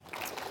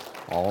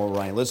All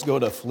right, let's go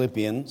to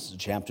Philippians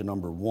chapter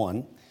number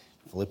 1.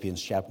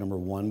 Philippians chapter number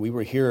 1. We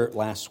were here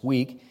last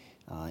week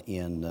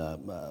in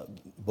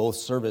both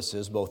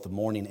services, both the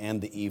morning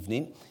and the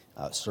evening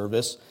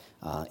service,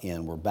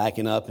 and we're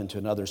backing up into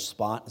another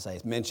spot. As I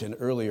mentioned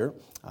earlier,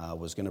 I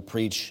was going to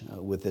preach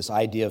with this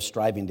idea of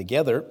striving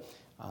together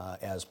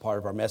as part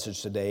of our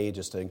message today,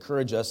 just to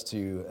encourage us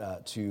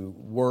to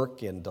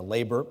work and to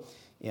labor.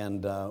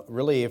 And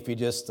really, if you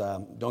just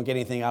don't get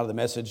anything out of the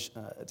message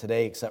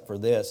today except for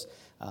this,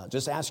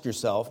 just ask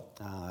yourself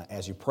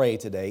as you pray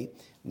today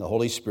in the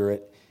Holy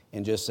Spirit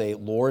and just say,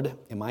 Lord,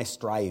 am I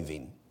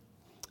striving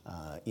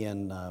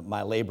in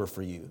my labor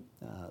for you?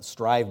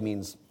 Strive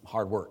means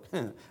hard work.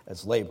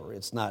 It's labor.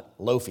 It's not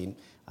loafing,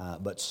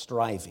 but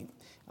striving.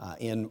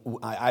 And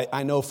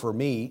I know for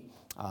me,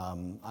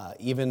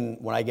 even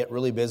when I get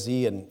really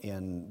busy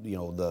and you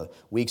know the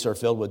weeks are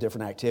filled with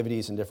different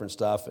activities and different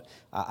stuff,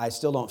 I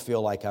still don't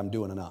feel like I'm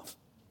doing enough.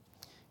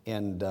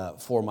 And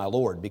for my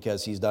Lord,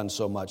 because He's done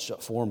so much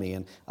for me.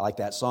 And I like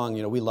that song,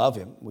 you know, we love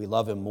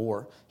Him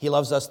more. He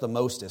loves us the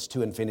mostest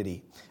to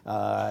infinity,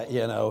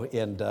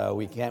 and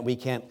we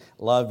can't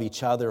love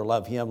each other,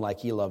 love Him like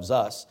He loves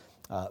us.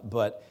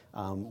 But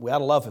we ought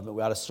to love Him, and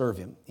we ought to serve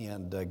Him.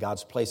 And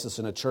God's placed us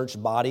in a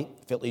church body,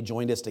 fitly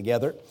joined us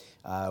together.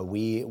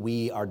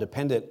 We are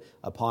dependent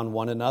upon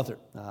one another.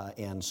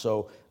 And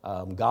so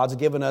God's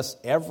given us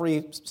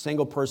every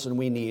single person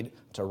we need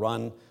to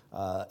run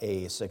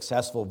a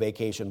successful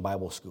vacation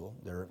Bible school.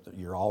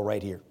 You're all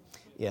right here.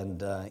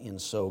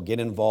 And so get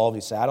involved.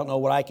 You say, I don't know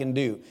what I can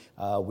do.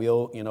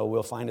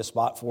 We'll find a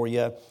spot for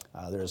you.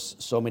 There's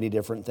so many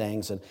different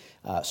things. And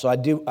so I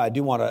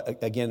do want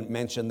to, again,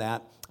 mention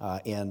that.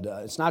 And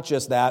it's not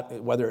just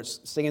that, whether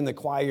it's singing the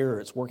choir or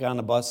it's working on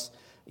a bus,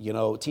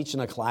 teaching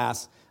a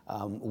class.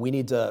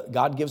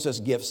 God gives us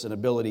gifts and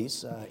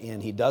abilities,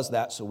 and He does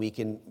that so we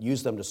can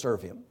use them to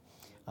serve Him.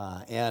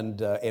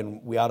 And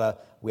we ought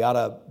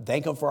to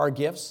thank Him for our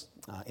gifts,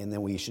 and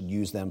then we should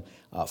use them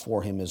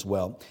for Him as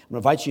well. I'm going to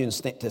invite you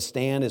to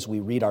stand as we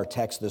read our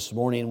text this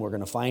morning. We're going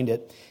to find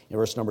it in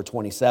verse number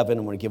 27.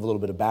 I'm going to give a little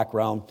bit of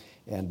background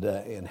and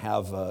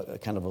have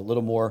kind of a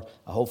little more,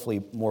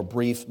 hopefully more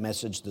brief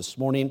message this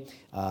morning.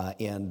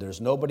 And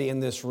there's nobody in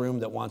this room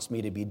that wants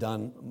me to be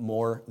done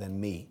more than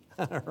me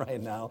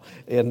right now,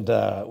 and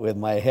with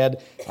my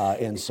head.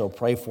 And so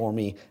pray for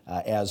me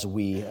as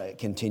we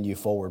continue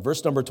forward.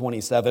 Verse number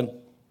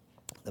 27,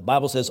 the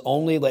Bible says,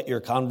 only let your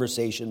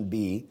conversation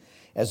be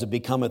as it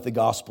becometh the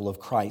gospel of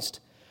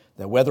Christ,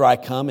 that whether I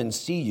come and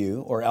see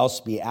you or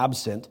else be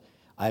absent,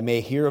 I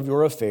may hear of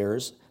your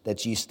affairs,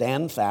 that ye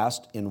stand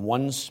fast in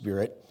one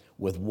spirit,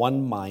 with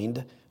one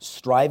mind,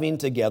 striving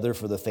together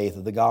for the faith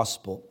of the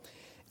gospel,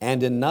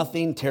 and in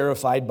nothing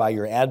terrified by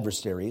your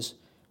adversaries,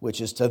 which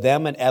is to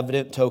them an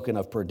evident token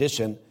of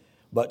perdition,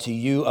 but to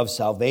you of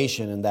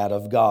salvation and that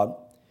of God.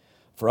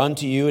 For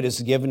unto you it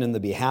is given in the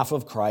behalf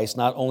of Christ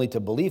not only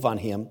to believe on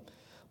Him,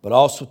 but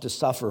also to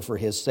suffer for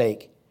His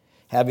sake,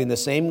 having the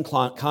same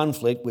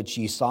conflict which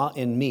ye saw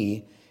in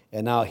me,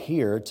 and now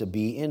here to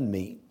be in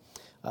me.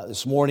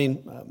 This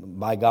morning,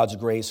 by God's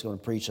grace, I'm going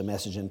to preach a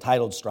message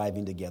entitled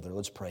Striving Together.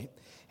 Let's pray.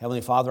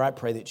 Heavenly Father, I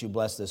pray that you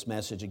bless this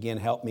message. Again,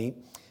 help me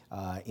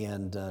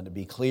and to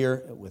be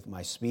clear with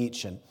my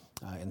speech and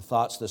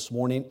thoughts this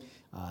morning.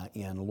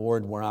 And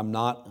Lord, where I'm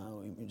not,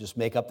 just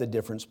make up the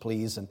difference,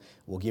 please, and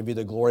we'll give you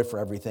the glory for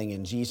everything.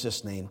 In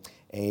Jesus' name,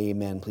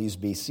 amen. Please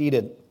be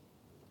seated.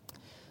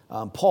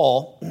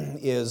 Paul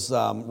is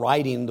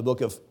writing the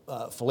book of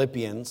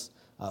Philippians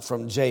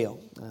from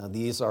jail.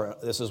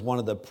 This is one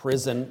of the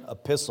prison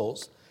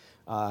epistles.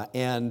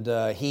 And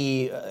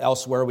he,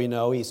 elsewhere we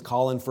know, he's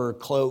calling for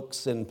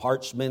cloaks and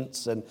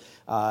parchments.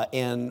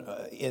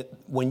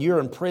 When you're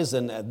in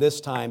prison at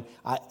this time,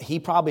 he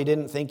probably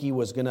didn't think he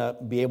was going to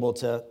be able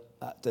to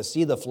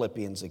see the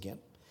Philippians again.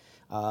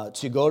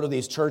 To go to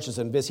these churches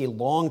and visit. He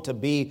longed to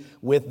be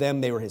with them.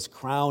 They were his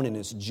crown and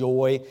his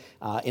joy.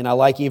 And I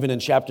like even in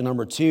chapter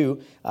number 2,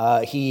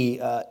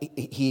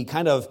 he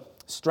kind of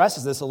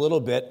stresses this a little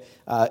bit.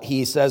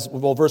 He says,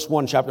 verse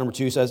 1, chapter number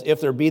 2 says,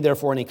 if there be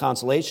therefore any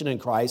consolation in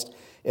Christ,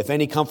 if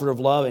any comfort of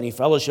love, any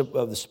fellowship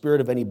of the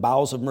Spirit, of any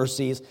bowels of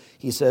mercies,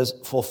 he says,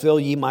 fulfill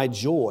ye my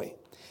joy.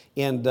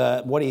 And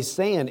what he's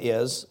saying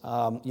is,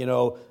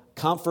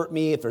 comfort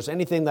me. If there's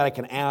anything that I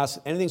can ask,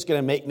 anything's going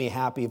to make me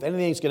happy, if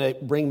anything's going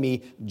to bring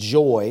me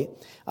joy,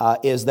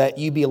 is that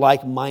you be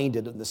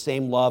like-minded in the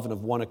same love and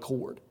of one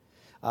accord.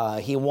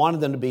 He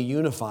wanted them to be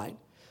unified.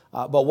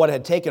 But what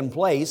had taken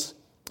place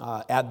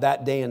at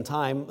that day and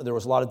time, there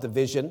was a lot of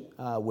division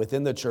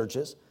within the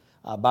churches.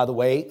 By the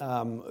way,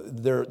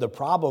 the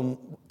problem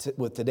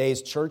with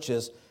today's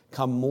churches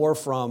come more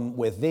from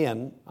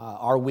within,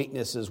 our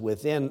weaknesses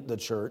within the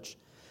church,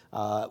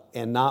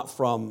 and not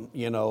from,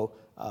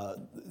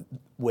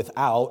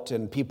 without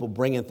and people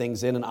bringing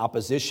things in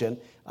opposition.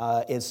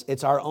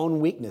 It's our own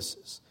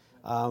weaknesses.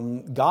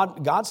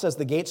 God says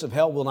the gates of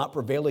hell will not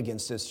prevail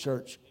against His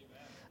church.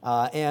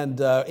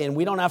 And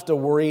we don't have to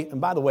worry.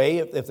 And by the way,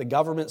 if the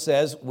government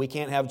says we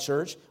can't have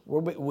church,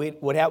 we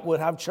would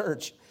have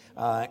church.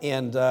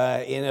 And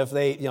if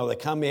they they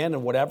come in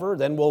and whatever,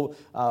 then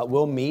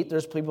we'll meet.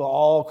 There's people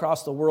all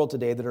across the world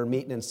today that are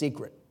meeting in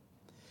secret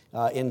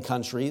in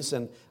countries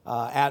and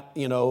at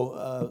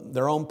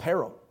their own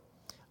peril.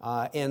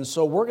 And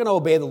so we're going to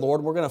obey the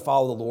Lord. We're going to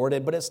follow the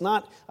Lord. But it's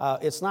not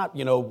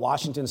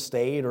Washington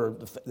State or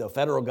the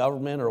federal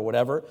government or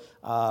whatever,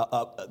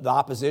 the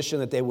opposition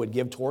that they would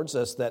give towards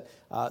us that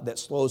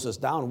slows us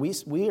down.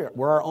 We're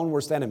our own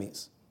worst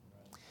enemies.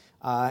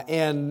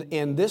 And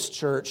in this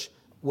church,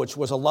 which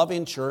was a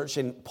loving church,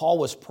 and Paul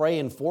was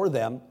praying for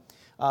them.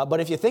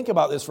 But if you think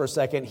about this for a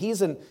second,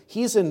 he's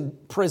in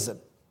prison.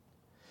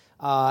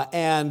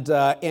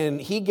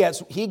 And he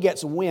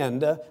gets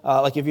wind.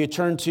 Like if you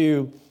turn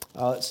to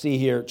let's see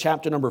here,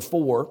 chapter number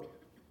 4.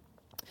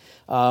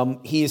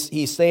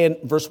 He's saying,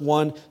 verse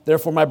 1,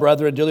 therefore, my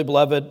brethren, dearly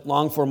beloved,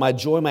 long for my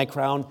joy, my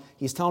crown.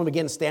 He's telling them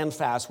again, stand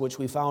fast, which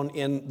we found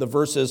in the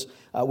verses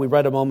we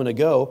read a moment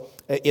ago,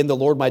 in the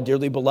Lord, my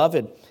dearly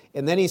beloved.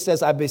 And then he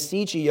says, I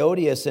beseech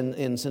Euodias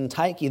and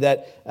Syntyche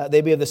that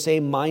they be of the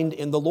same mind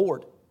in the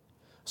Lord.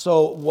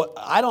 So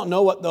I don't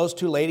know what those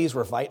two ladies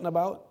were fighting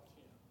about,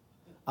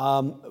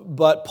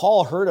 but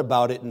Paul heard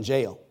about it in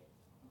jail.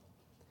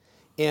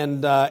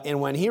 And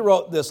when he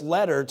wrote this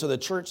letter to the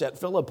church at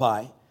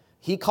Philippi,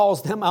 he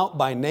calls them out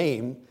by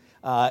name.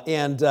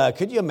 And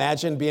could you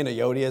imagine being a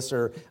Euodias,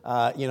 or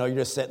you're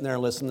just sitting there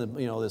listening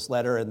to this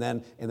letter, and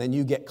then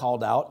you get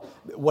called out.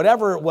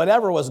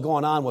 Whatever was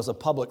going on was a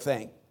public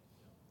thing.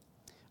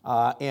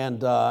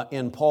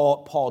 And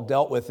Paul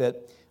dealt with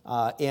it,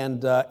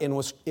 and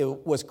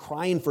was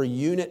crying for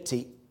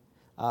unity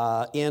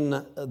in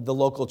the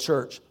local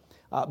church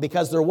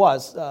because there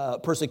was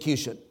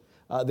persecution.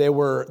 There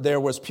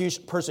was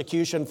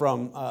persecution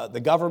from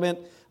the government.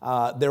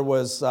 There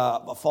was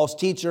false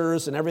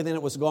teachers and everything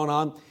that was going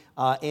on.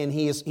 And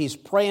he's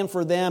praying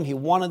for them. He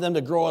wanted them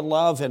to grow in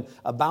love and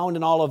abound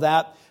in all of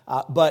that.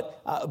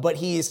 But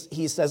he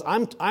says,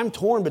 I'm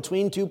torn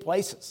between two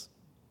places.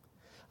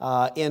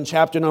 In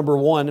chapter number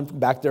 1,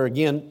 back there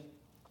again,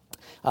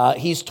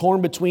 he's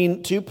torn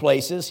between two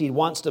places. He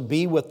wants to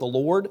be with the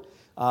Lord.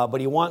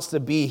 But he wants to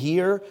be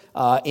here.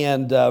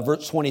 And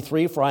verse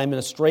 23, for I am in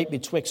a strait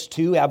betwixt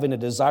two, having a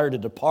desire to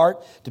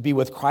depart, to be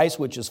with Christ,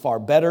 which is far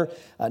better.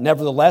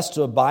 Nevertheless,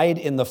 to abide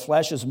in the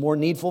flesh is more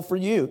needful for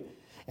you.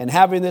 And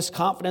having this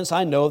confidence,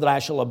 I know that I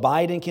shall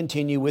abide and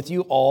continue with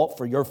you all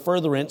for your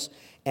furtherance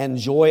and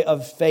joy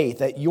of faith,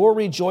 that your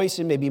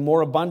rejoicing may be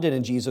more abundant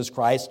in Jesus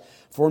Christ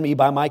for me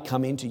by my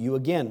coming to you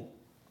again.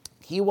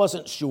 He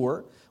wasn't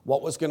sure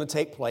what was going to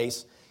take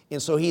place,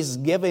 and so he's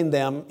giving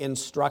them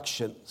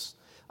instructions.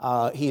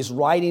 He's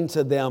writing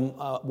to them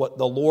what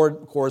the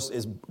Lord, of course,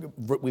 is.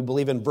 We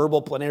believe in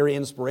verbal plenary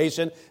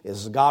inspiration. This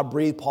is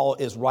God-breathed. Paul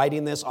is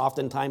writing this.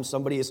 Oftentimes,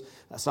 somebody's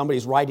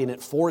writing it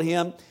for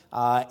him,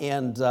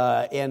 and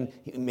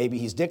maybe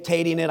he's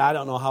dictating it. I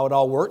don't know how it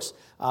all works,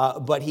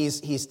 but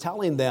he's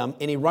telling them,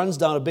 and he runs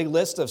down a big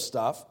list of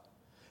stuff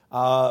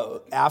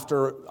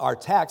after our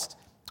text,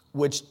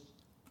 which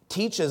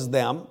teaches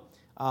them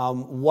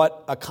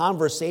what a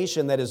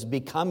conversation that is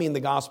becoming the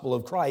gospel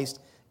of Christ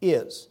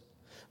is.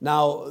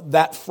 Now,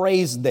 that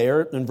phrase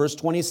there in verse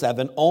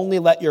 27, only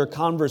let your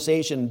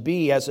conversation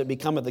be as it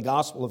becometh the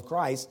gospel of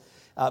Christ,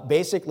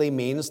 basically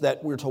means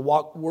that we're to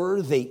walk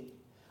worthy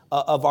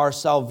of our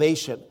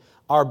salvation.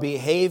 Our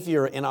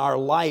behavior in our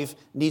life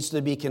needs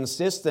to be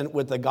consistent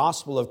with the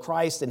gospel of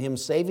Christ and Him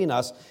saving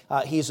us.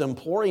 He's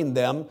imploring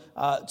them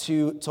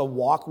to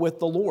walk with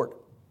the Lord.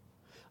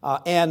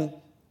 And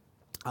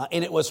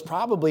it was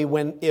probably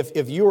when,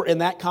 if you were in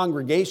that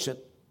congregation,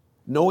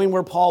 knowing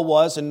where Paul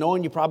was and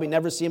knowing you probably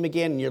never see him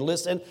again, and you're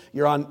listening,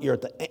 you're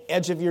at the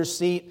edge of your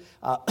seat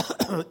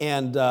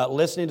and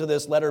listening to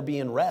this letter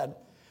being read,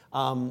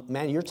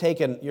 man, you're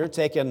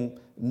taking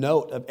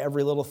note of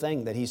every little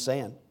thing that he's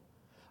saying.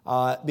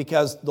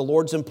 Because the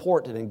Lord's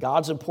important and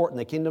God's important.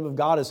 The kingdom of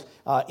God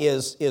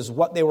is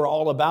what they were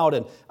all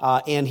about.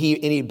 And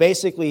he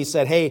basically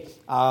said, hey,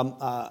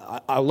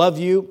 I love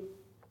you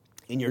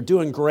and you're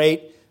doing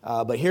great,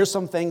 but here's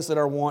some things that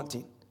are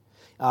wanting.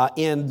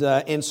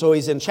 And so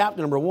he's in chapter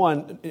number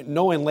 1,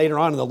 knowing later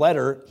on in the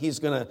letter he's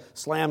going to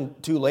slam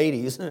two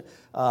ladies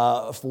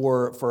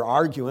for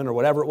arguing or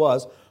whatever it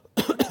was,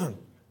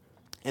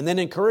 and then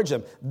encourage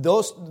them.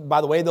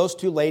 By the way, those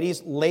two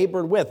ladies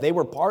labored with. They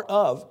were part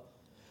of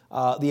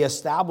the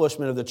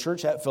establishment of the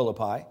church at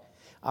Philippi,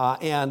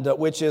 and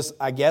which is,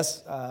 I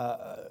guess,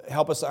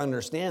 help us to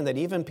understand that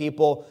even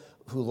people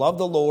who love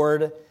the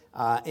Lord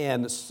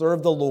and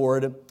serve the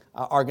Lord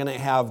are going to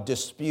have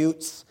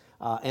disputes.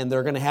 And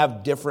they're going to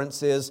have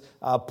differences.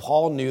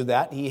 Paul knew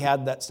that. He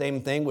had that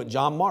same thing with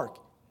John Mark.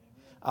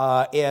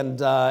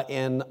 And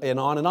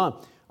on and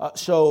on.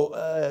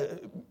 So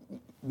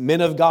men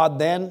of God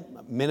then,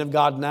 men of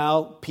God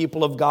now,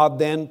 people of God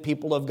then,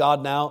 people of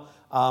God now,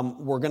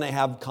 we're going to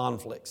have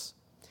conflicts.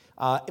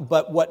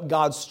 But what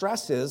God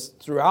stresses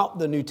throughout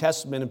the New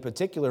Testament in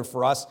particular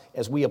for us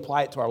as we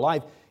apply it to our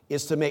life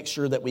is to make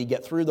sure that we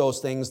get through those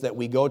things, that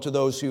we go to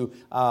those who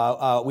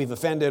we've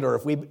offended, or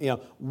if we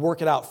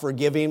work it out,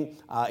 forgiving,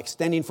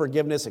 extending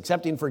forgiveness,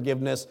 accepting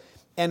forgiveness,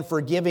 and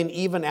forgiving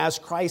even as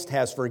Christ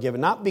has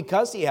forgiven. Not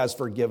because he has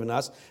forgiven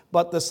us,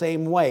 but the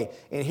same way.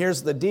 And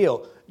here's the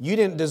deal. You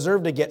didn't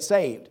deserve to get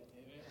saved.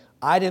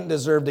 I didn't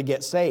deserve to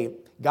get saved.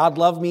 God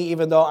loved me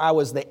even though I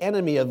was the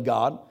enemy of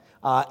God.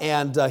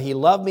 And he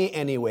loved me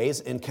anyways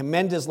and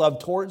commended his love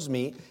towards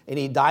me. And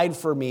he died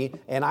for me.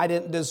 And I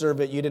didn't deserve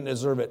it. You didn't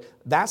deserve it.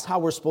 That's how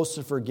we're supposed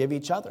to forgive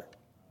each other.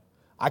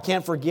 I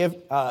can't forgive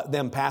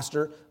them,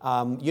 Pastor.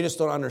 You just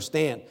don't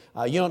understand.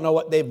 You don't know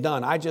what they've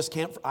done. I just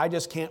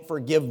can't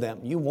forgive them.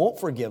 You won't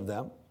forgive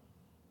them,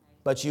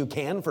 but you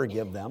can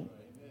forgive them.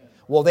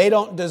 Well, they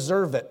don't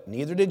deserve it.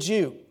 Neither did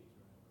you.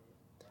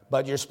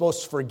 But you're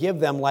supposed to forgive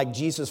them like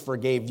Jesus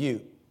forgave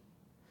you.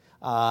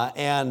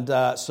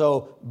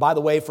 So, by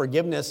the way,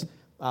 forgiveness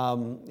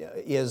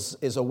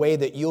is a way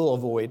that you'll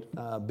avoid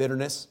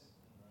bitterness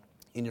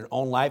in your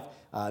own life.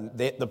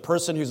 The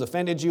person who's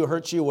offended you,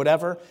 hurt you,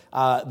 whatever,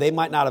 they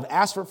might not have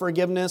asked for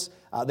forgiveness.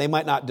 They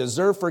might not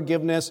deserve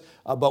forgiveness.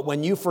 But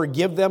when you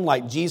forgive them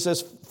like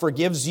Jesus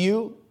forgives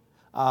you,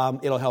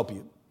 it'll help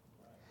you.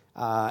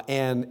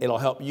 And it'll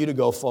help you to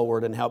go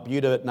forward and help you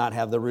to not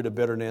have the root of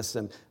bitterness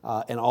and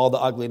all the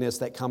ugliness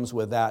that comes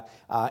with that.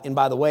 And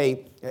by the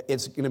way,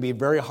 it's going to be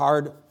very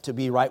hard to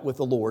be right with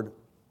the Lord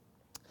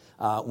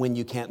when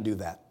you can't do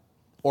that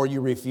or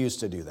you refuse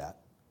to do that.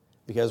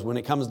 Because when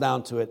it comes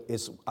down to it,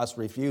 it's us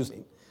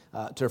refusing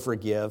to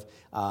forgive.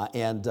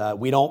 And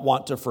we don't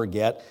want to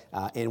forget.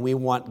 And we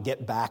want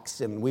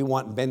get-backs and we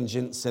want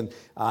vengeance and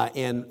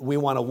we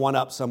want to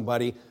one-up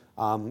somebody.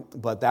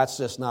 But that's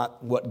just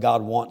not what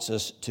God wants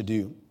us to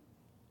do.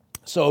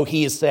 So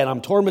he has said, I'm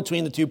torn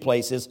between the two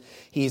places.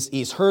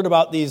 He's heard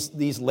about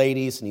these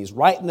ladies, and he's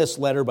writing this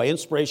letter by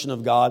inspiration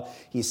of God.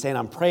 He's saying,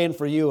 I'm praying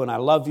for you, and I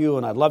love you,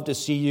 and I'd love to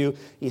see you.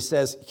 He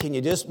says, can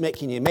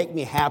you make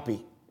me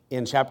happy?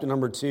 In chapter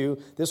number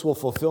 2, this will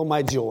fulfill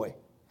my joy.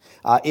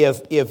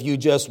 If you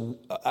just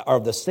are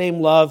of the same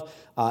love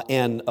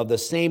and of the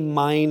same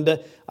mind,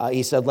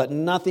 he said, let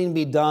nothing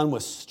be done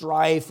with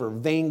strife or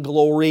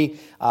vainglory,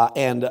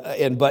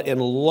 but in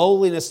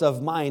lowliness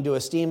of mind to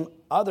esteem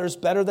others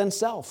better than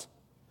self.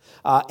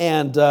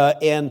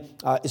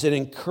 Is it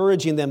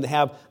encouraging them to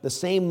have the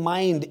same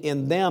mind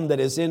in them that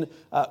is in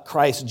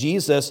Christ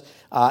Jesus?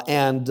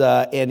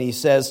 And he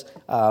says,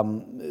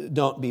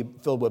 don't be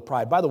filled with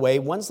pride. By the way,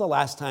 when's the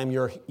last time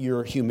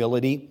your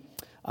humility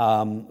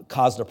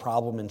caused a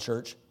problem in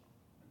church?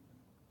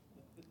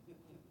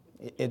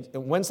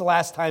 When's the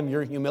last time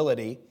your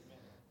humility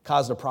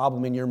caused a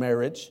problem in your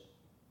marriage?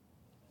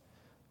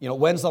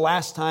 When's the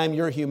last time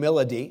your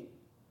humility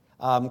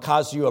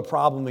caused you a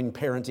problem in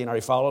parenting? Are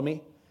you following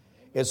me?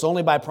 It's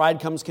only by pride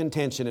comes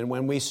contention. And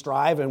when we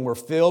strive and we're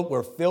filled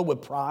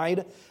with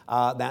pride,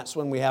 that's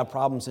when we have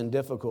problems and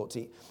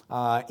difficulty.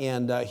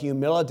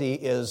 Humility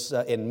is,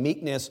 in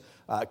meekness,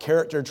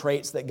 character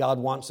traits that God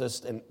wants us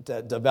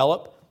to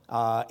develop.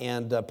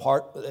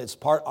 It's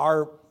part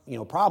our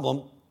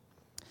problem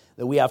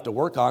that we have to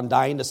work on,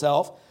 dying to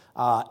self.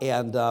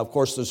 Of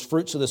course, there's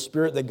fruits of the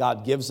Spirit that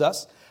God gives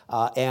us.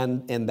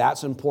 And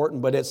that's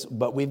important,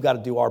 but we've got to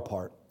do our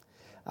part.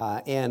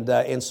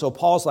 So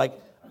Paul's like,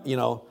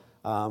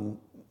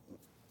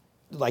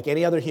 like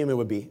any other human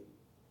would be,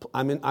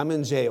 I'm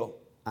in jail.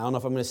 I don't know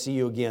if I'm going to see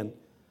you again.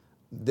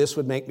 This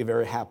would make me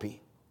very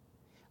happy.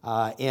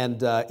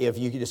 If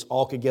you just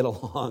all could get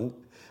along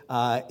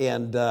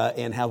and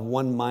have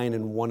one mind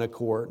and one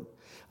accord.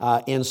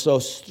 So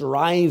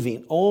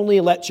striving,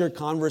 only let your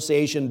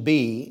conversation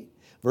be,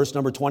 verse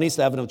number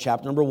 27 of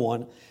chapter number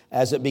 1,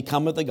 as it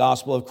becometh the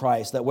gospel of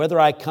Christ, that whether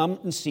I come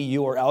and see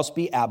you or else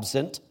be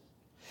absent,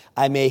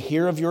 I may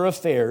hear of your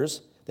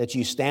affairs, that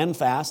you stand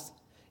fast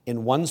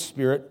in one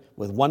spirit,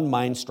 with one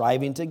mind,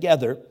 striving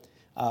together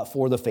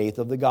for the faith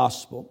of the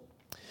gospel.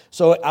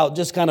 So I'll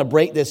just kind of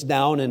break this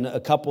down in a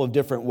couple of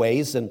different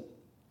ways. The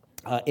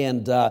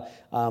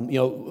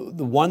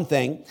one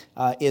thing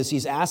is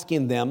he's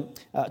asking them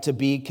to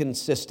be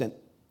consistent.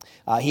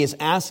 He is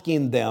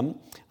asking them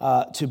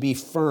to be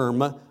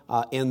firm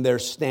in their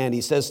stand.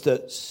 He says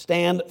to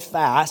stand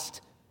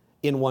fast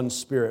in one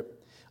spirit.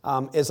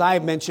 As I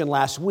mentioned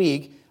last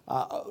week,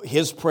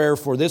 his prayer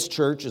for this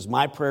church is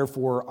my prayer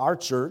for our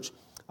church,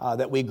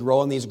 that we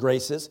grow in these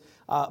graces,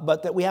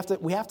 but that we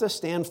have to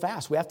stand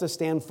fast. We have to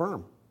stand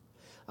firm.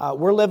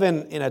 We're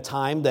living in a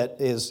time that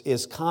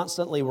is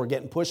constantly, we're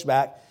getting pushed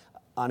back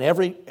at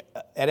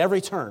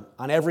every turn,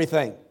 on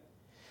everything.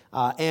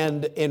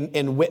 And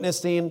in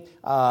witnessing,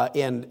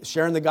 in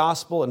sharing the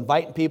gospel,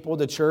 inviting people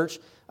to church,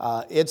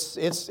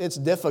 it's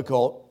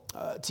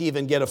difficult to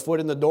even get a foot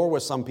in the door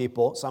with some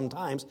people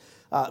sometimes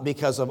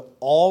because of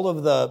all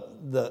of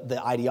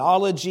the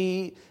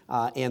ideology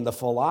and the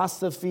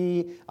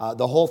philosophy,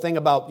 the whole thing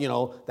about,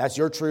 that's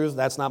your truth,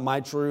 that's not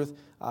my truth.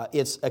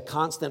 It's a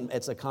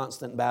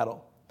constant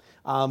battle.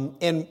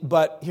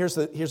 But here's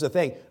the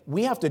thing.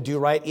 We have to do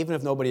right even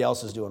if nobody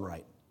else is doing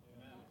right.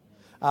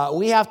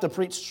 We have to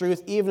preach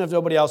truth even if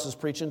nobody else is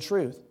preaching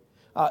truth.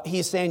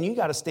 He's saying you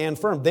got to stand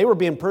firm. They were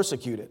being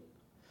persecuted.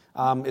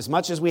 As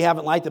much as we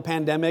haven't liked the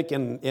pandemic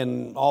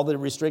and all the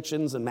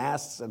restrictions and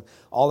masks and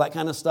all that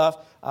kind of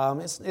stuff,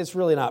 it's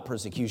really not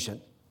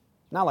persecution.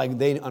 Not like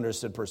they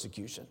understood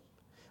persecution.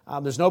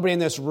 There's nobody in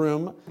this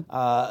room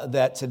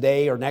that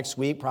today or next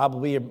week,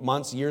 probably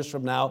months, years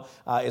from now,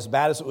 as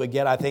bad as it would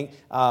get, I think,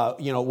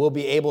 we'll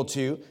be able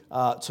to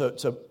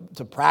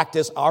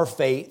practice our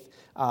faith.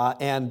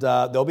 And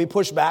there'll be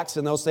pushbacks,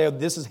 and they'll say, oh,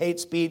 this is hate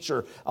speech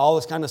or all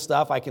this kind of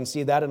stuff. I can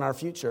see that in our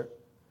future.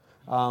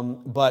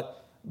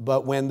 But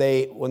when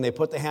they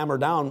put the hammer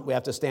down, we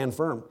have to stand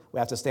firm. We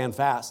have to stand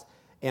fast.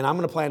 And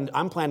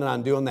I'm planning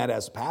on doing that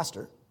as a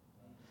pastor.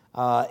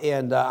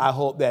 And I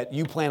hope that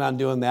you plan on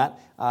doing that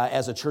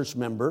as a church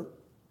member,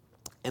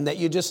 and that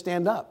you just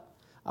stand up.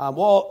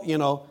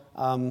 One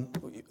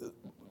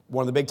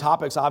of the big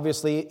topics,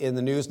 obviously, in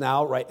the news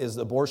now, right, is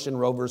abortion,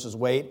 Roe versus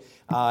Wade,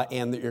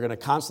 and you're going to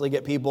constantly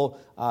get people.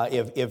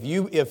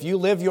 If you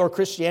live your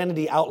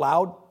Christianity out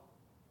loud,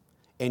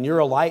 and you're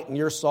a light and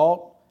you're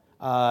salt,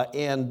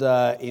 and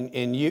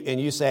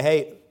you say,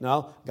 hey,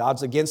 no,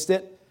 God's against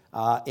it.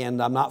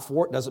 And I'm not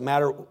for it. Doesn't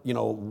matter,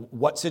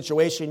 what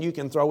situation you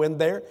can throw in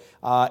there.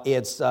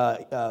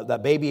 That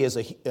baby is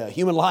a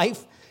human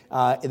life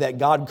that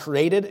God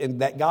created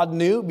and that God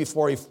knew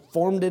before He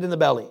formed it in the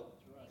belly.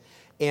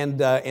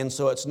 And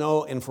so it's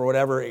no, and for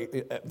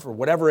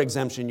whatever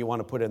exemption you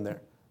want to put in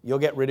there, you'll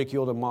get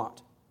ridiculed and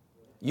mocked.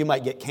 You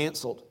might get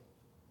canceled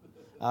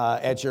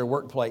at your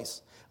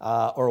workplace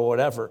or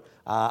whatever.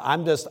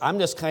 I'm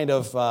just kind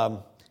of,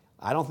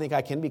 I don't think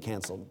I can be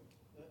canceled.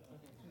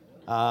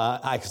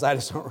 Because I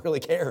just don't really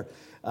care.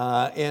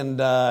 So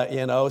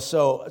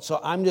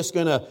I'm just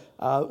going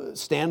to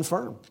stand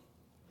firm.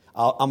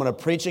 I'm going to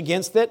preach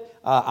against it.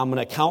 I'm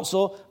going to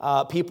counsel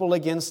people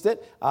against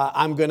it.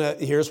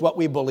 Here's what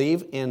we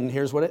believe, and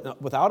here's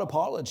without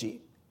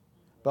apology.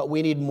 But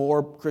we need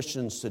more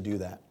Christians to do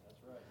that.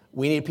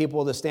 We need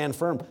people to stand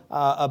firm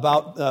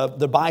about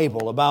the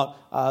Bible,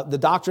 about the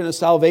doctrine of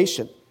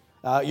salvation.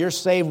 You're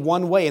saved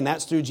one way, and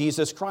that's through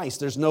Jesus Christ.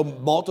 There's no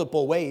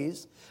multiple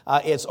ways.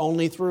 It's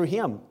only through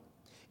Him.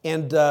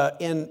 And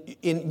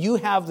you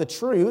have the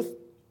truth.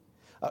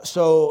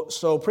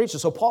 So preach it.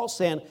 So Paul's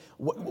saying,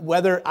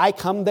 whether I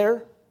come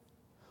there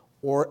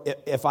or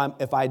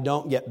if I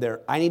don't get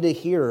there, I need to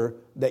hear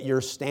that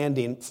you're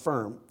standing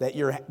firm, that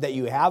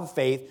you have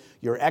faith,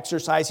 you're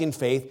exercising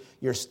faith,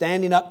 you're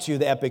standing up to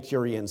the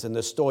Epicureans and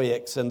the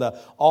Stoics and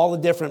all the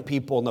different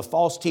people and the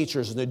false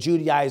teachers and the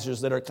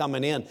Judaizers that are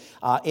coming in,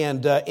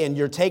 and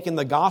you're taking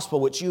the gospel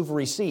which you've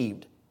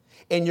received,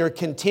 and you're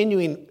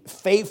continuing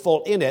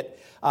faithful in it,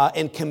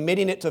 and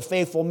committing it to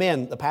faithful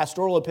men, the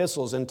pastoral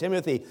epistles and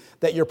Timothy,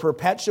 that you're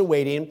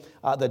perpetuating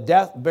the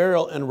death,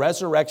 burial, and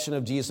resurrection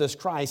of Jesus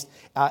Christ,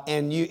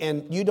 and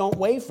you don't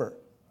waver.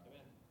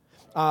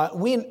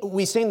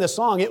 We sing the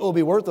song, "It will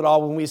be worth it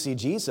all when we see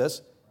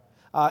Jesus,"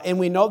 and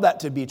we know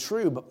that to be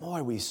true. But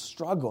boy, we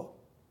struggle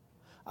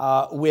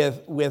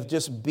with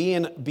just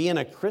being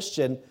a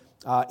Christian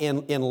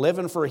in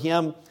living for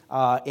Him.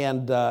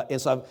 And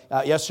so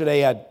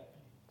yesterday,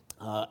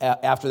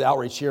 after the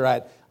outreach here,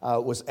 I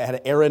had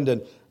an errand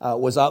and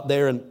was out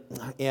there, and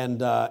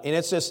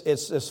it's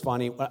just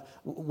funny.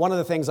 One of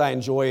the things I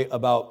enjoy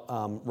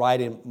about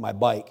riding my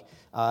bike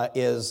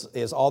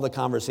is all the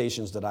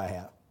conversations that I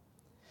have,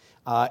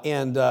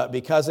 and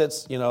because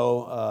it's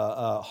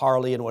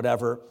Harley and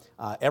whatever,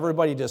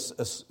 everybody just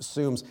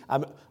assumes.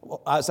 I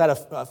was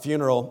at a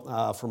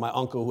funeral for my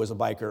uncle who was a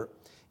biker,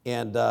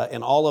 and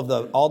all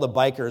the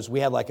bikers, we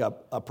had like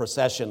a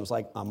procession. It was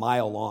like a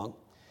mile long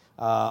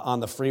on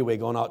the freeway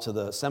going out to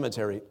the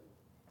cemetery.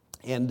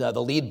 And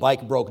the lead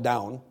bike broke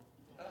down,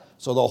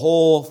 so the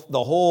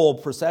whole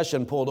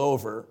procession pulled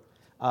over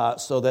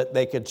so that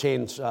they could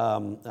change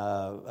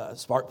a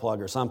spark plug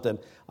or something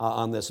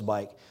on this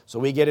bike. So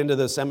we get into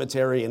the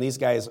cemetery, and these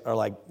guys are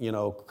like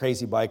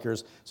crazy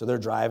bikers. So they're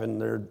driving,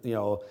 they're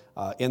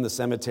in the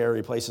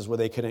cemetery, places where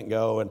they couldn't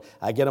go, and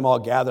I get them all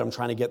gathered. I'm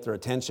trying to get their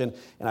attention,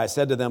 and I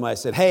said to them,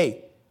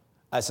 "Hey,"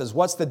 I says,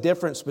 "what's the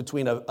difference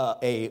between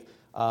a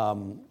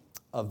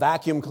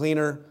vacuum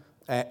cleaner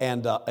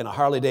and a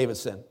Harley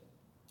Davidson?"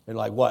 They're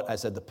like, "What?" I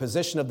said, "The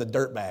position of the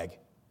dirt bag."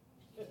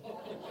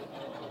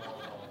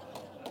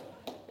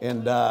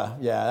 And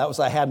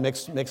I had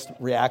mixed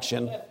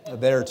reaction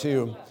there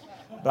too,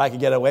 but I could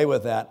get away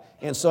with that.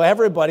 And so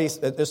everybody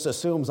just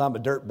assumes I'm a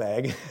dirt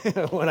bag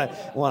when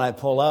I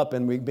pull up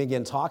and we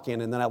begin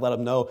talking, and then I let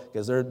them know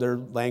because their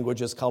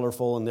language is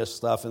colorful and this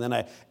stuff, and then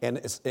I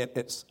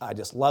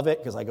just love it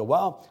because I go,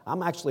 well,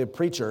 I'm actually a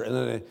preacher, and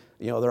then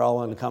they're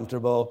all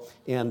uncomfortable,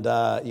 and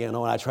and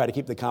I try to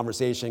keep the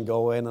conversation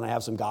going, and I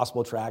have some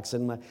gospel tracts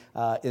and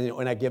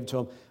I give to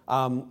them.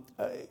 I'm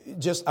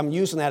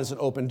using that as an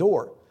open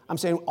door. I'm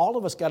saying all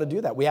of us got to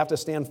do that. We have to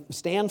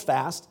stand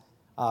fast,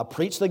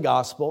 preach the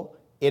gospel.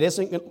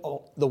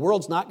 The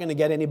world's not going to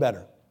get any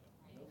better.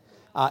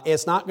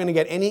 It's not going to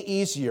get any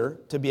easier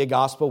to be a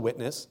gospel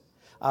witness.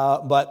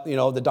 But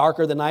the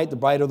darker the night, the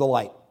brighter the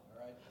light.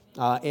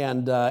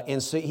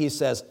 And so he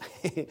says,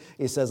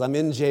 "I'm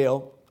in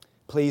jail.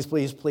 Please,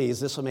 please, please.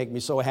 This will make me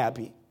so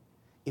happy.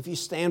 If you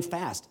stand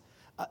fast,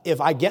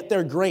 If I get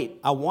there, great.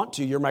 I want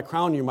to. You're my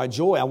crown. You're my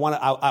joy.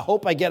 I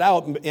hope I get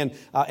out and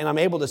I'm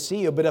able to see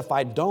you. But if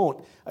I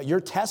don't, your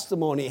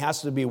testimony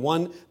has to be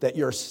one that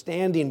you're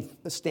standing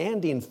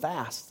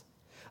fast,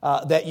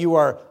 that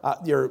you're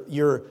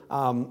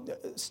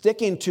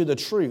sticking to the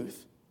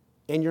truth,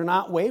 and you're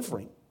not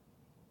wavering.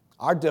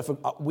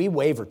 We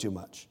waver too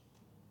much.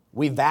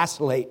 We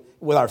vacillate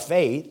with our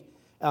faith.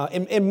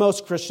 And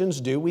most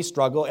Christians do. We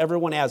struggle.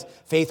 Everyone has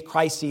faith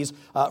crises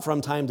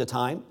from time to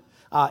time.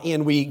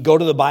 And we go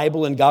to the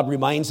Bible and God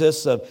reminds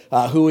us of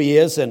who He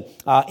is and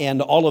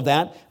all of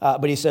that.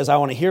 But He says, I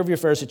want to hear of your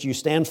affairs that you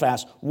stand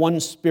fast, one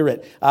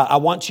spirit. I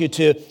want you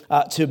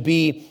to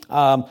be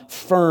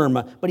firm.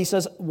 But He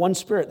says one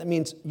spirit. That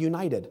means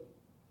united.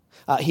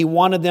 He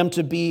wanted them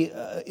to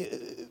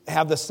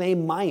have the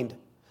same mind,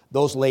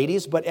 those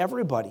ladies, but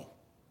everybody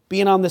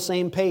being on the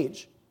same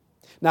page.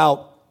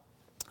 Now,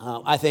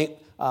 I think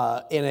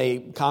in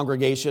a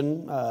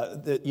congregation,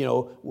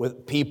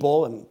 with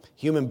people and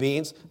human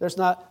beings,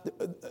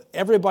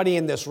 everybody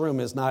in this room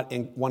is not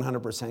in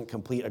 100%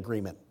 complete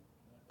agreement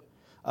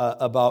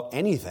about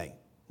anything,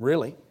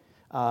 really.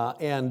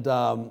 But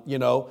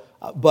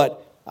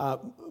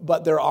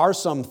there are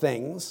some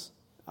things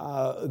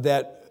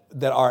that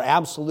are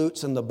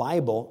absolutes in the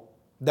Bible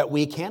that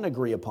we can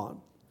agree upon.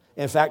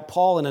 In fact,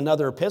 Paul in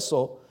another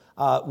epistle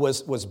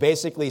was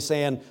basically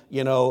saying,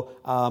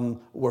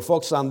 we're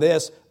focused on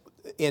this,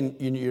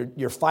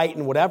 you're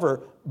fighting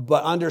whatever,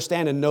 but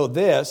understand and know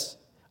this,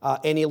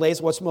 and he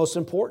lays what's most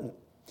important.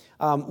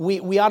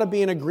 We ought to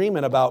be in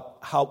agreement about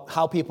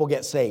how people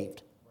get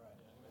saved,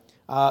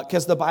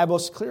 because the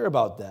Bible's clear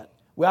about that.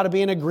 We ought to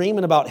be in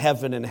agreement about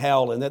heaven and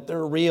hell, and that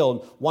they're real.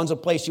 And one's a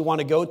place you want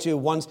to go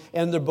to,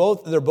 and they're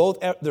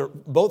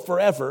both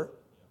forever.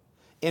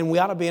 And we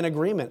ought to be in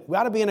agreement. We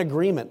ought to be in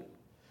agreement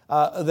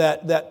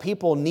that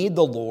people need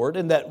the Lord,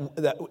 and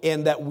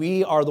that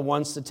we are the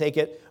ones to take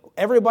it.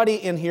 Everybody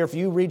in here, if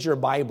you read your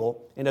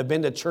Bible and have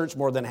been to church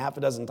more than half a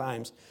dozen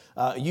times,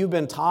 you've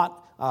been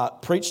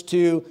taught, preached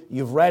to,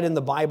 you've read in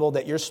the Bible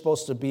that you're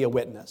supposed to be a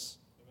witness.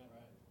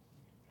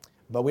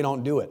 But we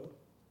don't do it.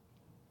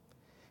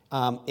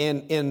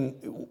 And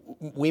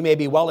we may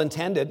be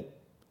well-intended.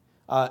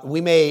 We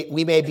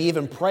may be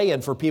even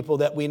praying for people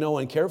that we know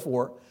and care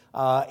for,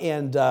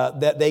 and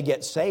that they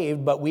get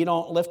saved, but we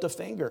don't lift a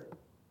finger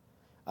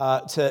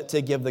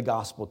to give the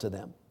gospel to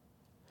them.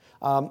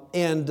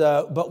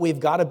 But we've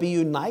got to be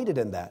united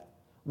in that.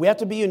 We have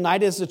to be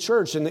united as a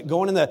church, and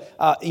going in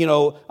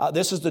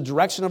this is the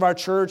direction of our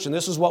church, and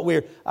this is what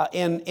we're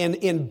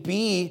and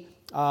be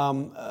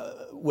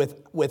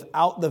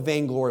without the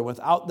vainglory,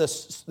 without the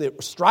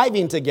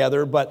striving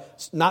together,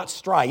 but not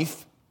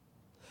strife,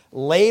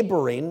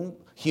 laboring,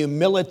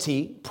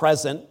 humility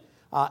present,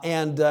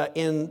 and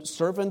in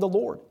serving the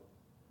Lord.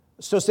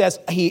 So it says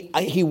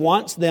he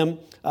wants them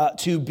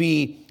to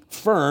be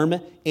firm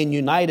and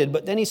united,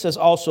 but then he says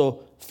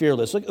also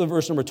fearless. Look at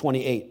verse number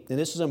 28, and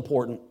this is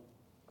important.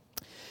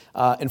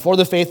 And for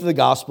the faith of the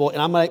gospel,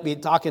 and I might be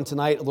talking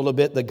tonight a little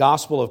bit, the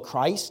gospel of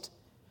Christ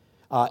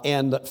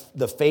and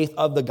the faith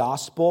of the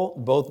gospel,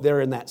 both there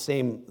in that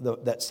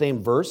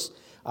same verse,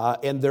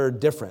 and they're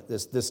different,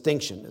 this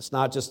distinction. It's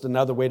not just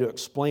another way to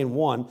explain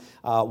one.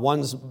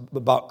 One's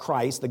about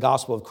Christ, the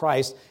gospel of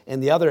Christ,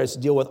 and the other is to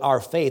deal with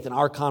our faith and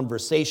our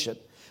conversation.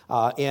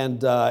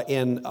 And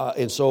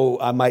so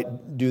I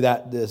might do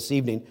that this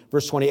evening.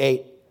 Verse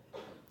 28,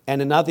 and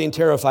in nothing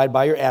terrified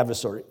by your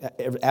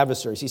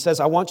adversaries. He says,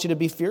 I want you to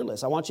be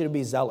fearless. I want you to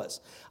be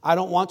zealous. I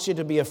don't want you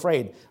to be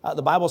afraid.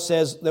 The Bible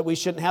says that we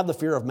shouldn't have the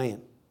fear of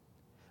man.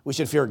 We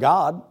should fear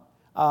God,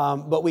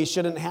 but we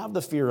shouldn't have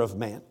the fear of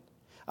man.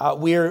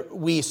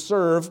 We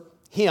serve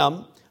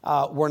Him.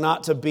 We're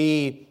not to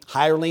be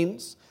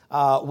hirelings.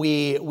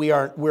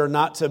 We're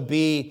not to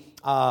be.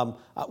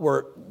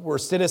 We're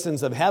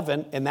citizens of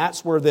heaven, and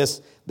that's where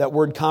that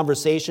word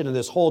conversation and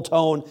this whole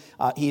tone.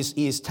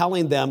 He's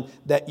telling them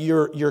that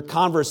your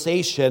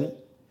conversation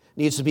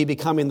needs to be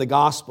becoming the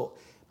gospel.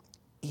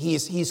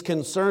 He's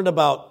concerned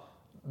about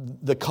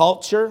the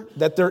culture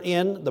that they're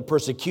in, the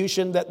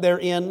persecution that they're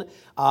in,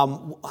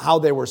 how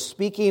they were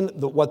speaking,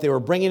 what they were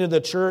bringing to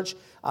the church.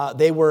 How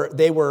they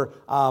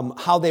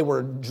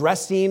were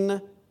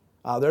dressing.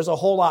 There's a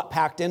whole lot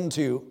packed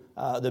into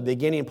the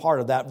beginning part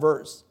of that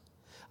verse.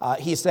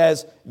 He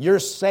says, you're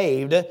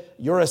saved,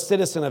 you're a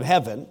citizen of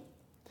heaven,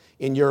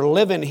 and you're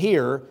living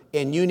here,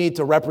 and you need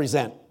to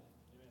represent.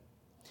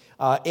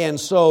 And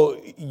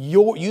so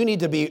you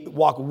need to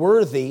walk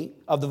worthy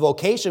of the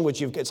vocation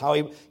which it's how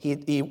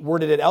he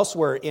worded it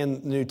elsewhere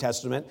in the New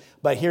Testament.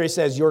 But here he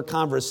says, your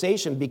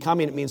conversation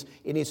becoming, it means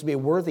it needs to be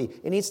worthy.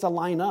 It needs to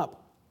line up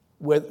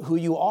with who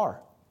you are.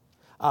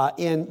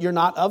 And you're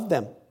not of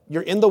them.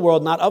 You're in the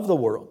world, not of the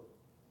world.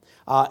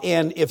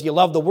 And if you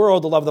love the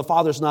world, the love of the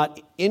Father is not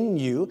in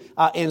you.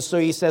 And so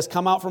he says,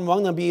 come out from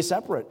among them, be ye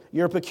separate.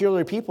 You're a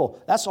peculiar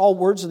people. That's all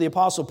words of the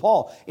Apostle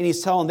Paul. And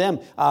he's telling them,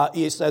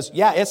 he says,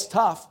 yeah, it's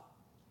tough.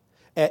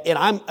 And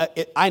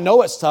I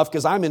know it's tough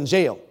because I'm in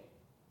jail.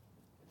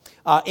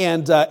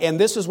 And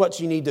this is what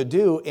you need to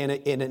do, and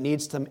it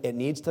needs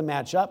to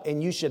match up.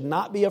 And you should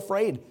not be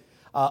afraid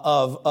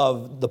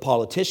of the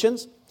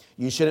politicians.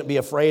 You shouldn't be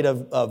afraid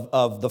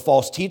of the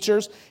false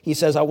teachers. He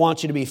says, I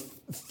want you to be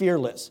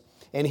fearless.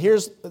 And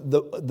here's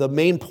the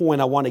main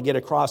point I want to get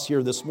across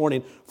here this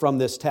morning from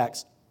this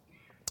text.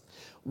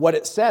 What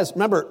it says,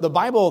 remember, the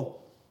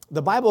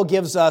Bible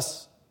gives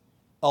us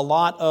a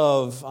lot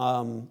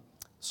of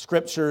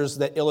scriptures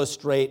that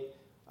illustrate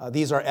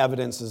these are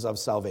evidences of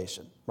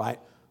salvation, right?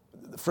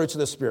 The fruits of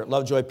the Spirit,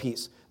 love, joy,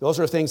 peace. Those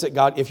are things that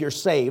God, if you're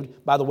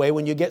saved, by the way,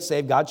 when you get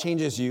saved, God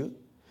changes you.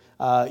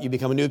 You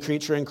become a new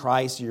creature in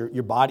Christ.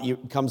 Your body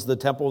becomes the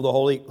temple of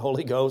the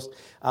Holy Ghost,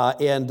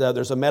 and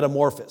there's a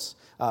metamorphosis.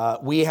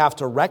 We have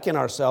to reckon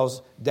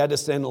ourselves dead to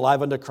sin,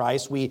 alive unto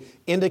Christ. We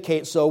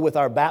indicate so with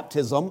our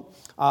baptism,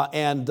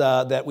 and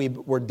that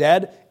we're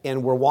dead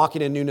and we're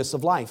walking in newness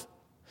of life.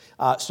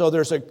 So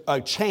there's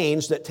a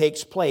change that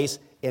takes place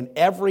in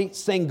every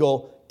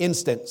single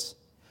instance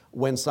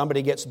when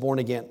somebody gets born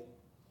again.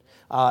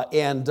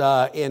 And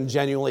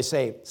genuinely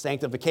saved.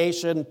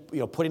 Sanctification,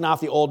 putting off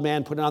the old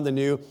man, putting on the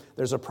new.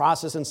 There's a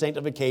process in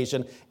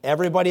sanctification.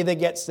 Everybody that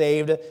gets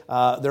saved,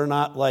 they're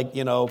not like,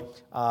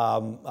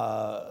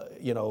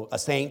 a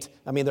saint.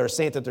 I mean, they're a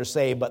saint that they're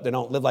saved, but they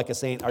don't live like a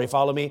saint. Are you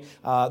following me?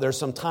 There's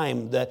some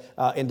time that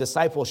in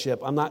discipleship.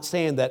 I'm not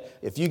saying that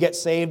if you get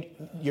saved,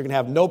 you're going to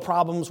have no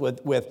problems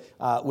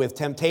with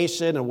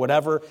temptation and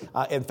whatever.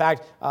 In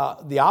fact,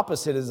 the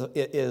opposite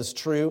is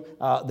true.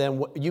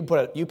 Then you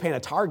paint a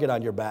target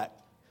on your back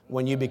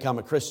when you become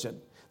a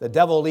Christian. The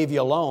devil will leave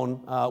you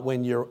alone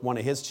when you're one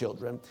of his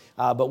children.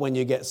 But when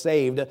you get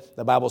saved,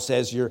 the Bible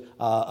says you're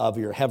of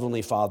your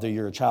heavenly Father.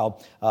 You're a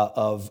child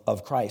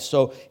of Christ.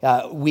 So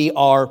we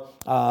are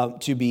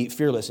to be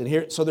fearless.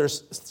 And so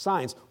there's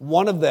signs.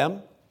 One of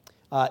them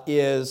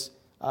is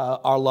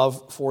our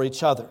love for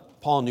each other.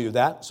 Paul knew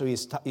that, so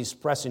he's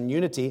expressing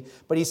unity.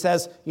 But he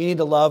says you need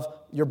to love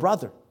your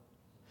brother.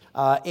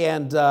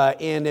 And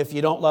if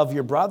you don't love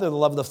your brother, the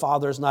love of the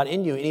Father is not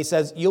in you. And he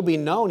says you'll be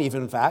known,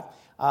 even in fact,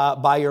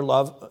 by your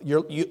love.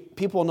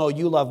 People know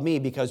you love me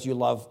because you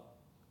love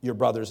your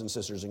brothers and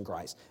sisters in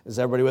Christ. Is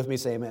everybody with me?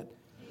 Say amen.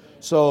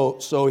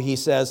 So he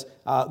says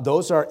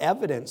those are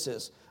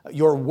evidences.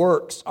 Your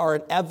works are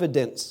an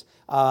evidence.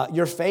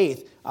 Your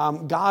faith,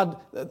 God,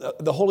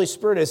 the Holy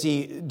Spirit, as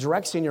He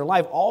directs in your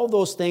life, all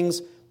those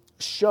things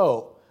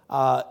show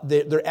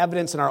they're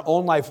evidence in our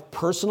own life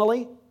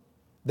personally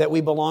that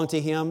we belong to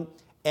Him,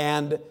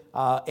 and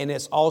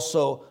it's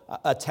also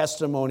a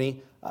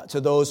testimony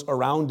to those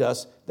around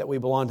us that we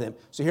belong to Him.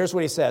 So here's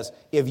what he says.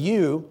 If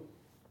you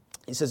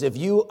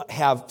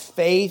have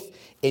faith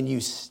and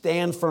you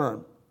stand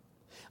firm,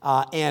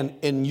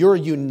 and you're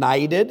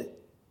united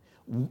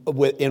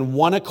in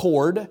one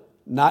accord,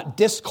 not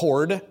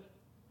discord,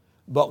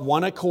 but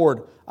one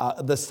accord,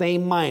 the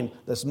same mind,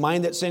 this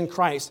mind that's in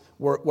Christ,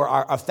 where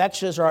our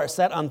affections are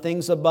set on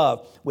things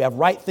above. We have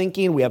right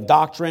thinking, we have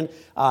doctrine,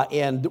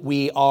 and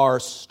we are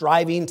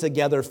striving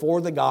together for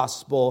the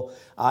gospel.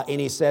 And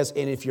he says,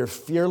 and if you're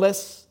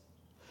fearless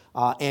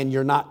and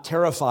you're not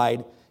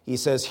terrified, he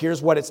says,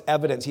 here's what it's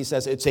evidence. He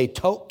says, it's a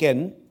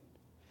token.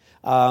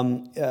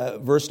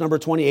 Verse number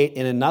 28,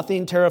 and in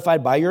nothing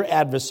terrified by your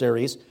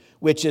adversaries,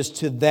 which is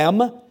to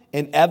them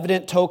an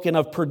evident token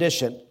of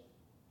perdition,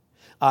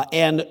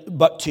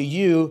 but to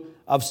you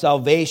of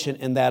salvation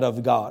and that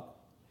of God.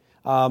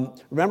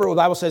 Remember what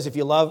the Bible says, if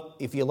you love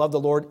the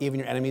Lord, even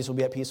your enemies will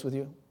be at peace with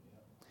you.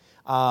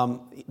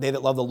 They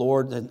that love the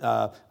Lord,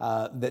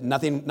 that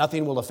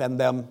nothing will offend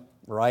them,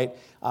 right?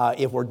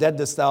 If we're dead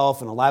to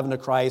self and alive unto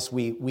Christ,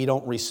 we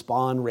don't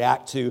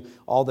react to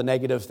all the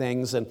negative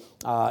things and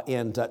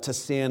to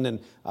sin, and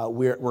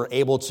we're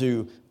able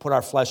to put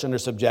our flesh under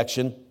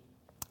subjection.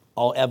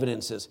 All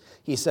evidences.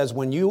 He says,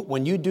 when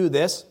you do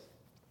this,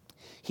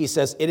 he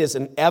says, it is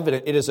an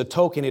evidence, it is a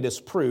token, it is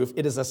proof,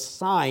 it is a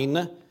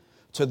sign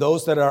to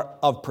those that are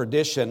of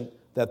perdition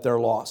that they're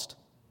lost.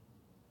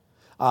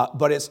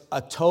 But it's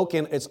a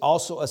token, it's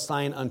also a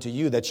sign unto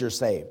you that you're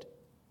saved.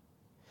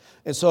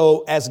 And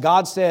so, as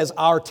God says,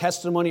 our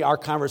testimony, our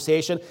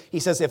conversation, He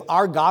says, if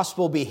our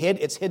gospel be hid,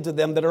 it's hid to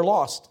them that are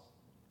lost.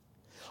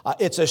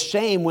 It's a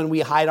shame when we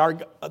hide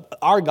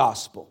our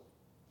gospel.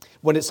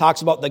 When it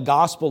talks about the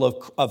gospel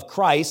of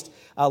Christ,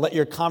 let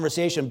your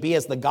conversation be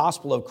as the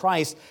gospel of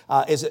Christ,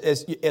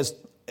 is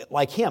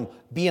like Him,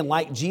 being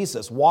like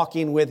Jesus,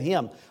 walking with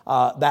Him.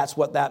 That's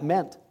what that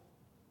meant.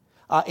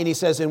 And He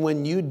says, and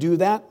when you do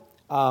that,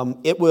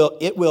 it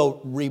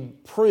will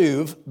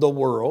reprove the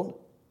world.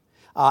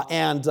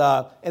 And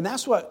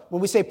that's what,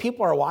 when we say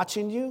people are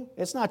watching you,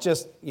 it's not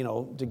just,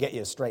 to get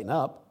you straightened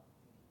up.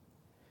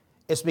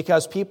 It's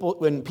because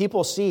when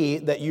people see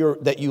that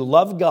you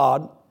love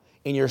God,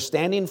 and you're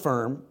standing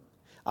firm,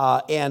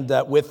 and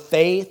with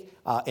faith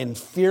and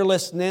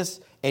fearlessness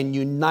and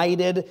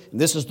united. And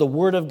this is the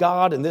Word of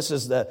God, and this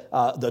is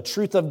the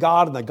truth of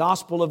God and the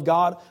gospel of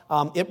God.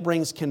 It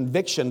brings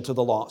conviction to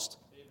the lost.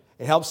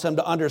 It helps them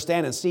to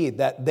understand and see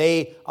that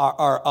they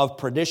are of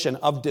perdition,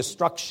 of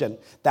destruction.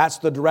 That's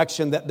the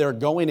direction that they're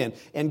going in.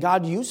 And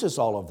God uses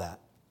all of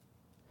that.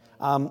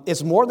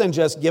 it's more than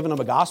just giving them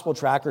a gospel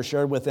tract or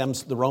sharing with them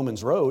the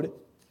Romans road.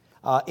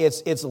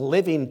 It's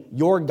living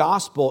your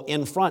gospel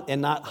in front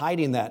and not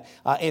hiding that.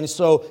 And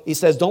so he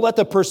says, don't let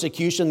the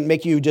persecution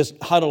make you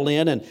just huddle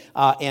in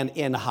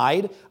and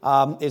hide.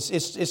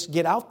 It's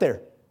get out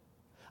there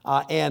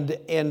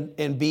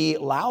and be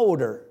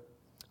louder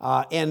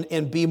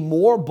and be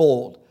more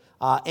bold.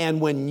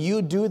 And when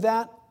you do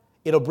that,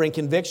 it'll bring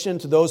conviction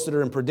to those that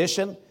are in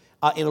perdition,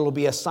 and it'll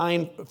be a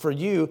sign for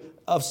you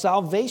of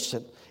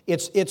salvation.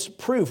 It's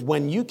proof.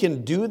 When you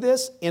can do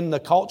this in the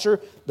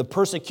culture, the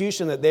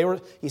persecution that they were,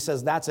 he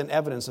says, that's an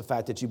evidence of the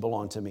fact that you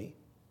belong to me.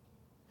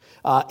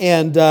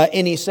 And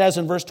he says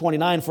in verse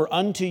 29, for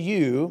unto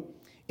you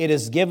it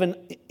is given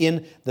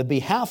in the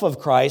behalf of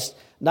Christ,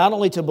 not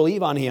only to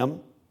believe on him,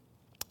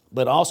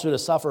 but also to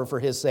suffer for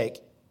his sake.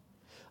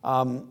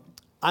 I'm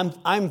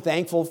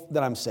thankful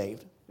that I'm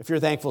saved. If you're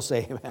thankful,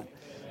 say amen.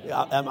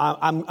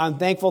 I'm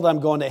thankful that I'm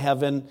going to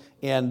heaven,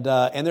 and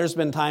there's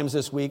been times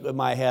this week in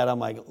my head I'm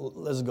like,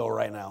 let's go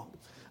right now,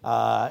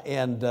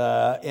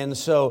 and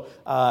so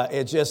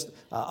it just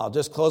I'll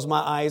just close my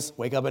eyes,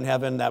 wake up in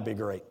heaven, that'd be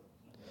great,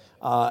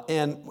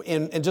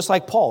 and just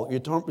like Paul, you're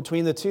torn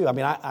between the two. I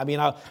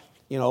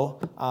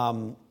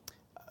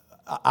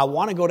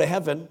want to go to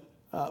heaven,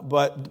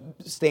 but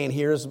staying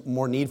here is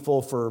more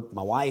needful for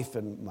my wife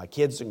and my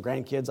kids and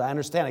grandkids. I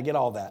understand, I get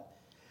all that,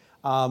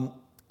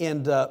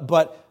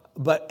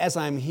 But as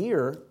I'm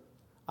here,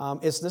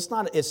 it's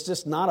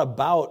just not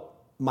about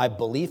my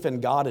belief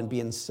in God and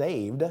being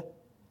saved.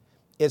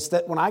 It's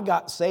that when I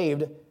got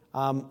saved,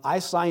 I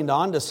signed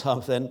on to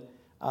something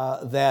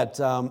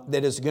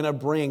that is going to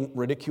bring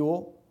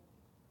ridicule,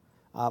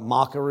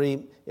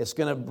 mockery. It's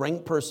going to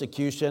bring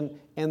persecution,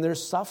 and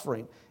there's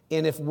suffering.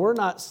 And if we're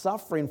not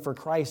suffering for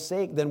Christ's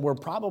sake, then we're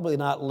probably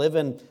not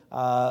living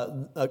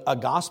a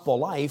gospel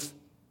life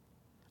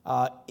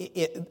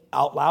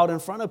out loud in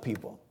front of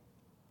people.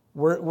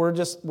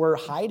 We're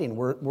hiding.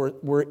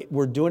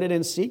 We're doing it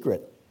in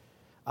secret.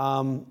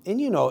 And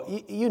you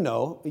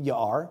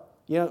are.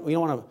 You don't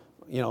want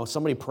to.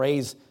 Somebody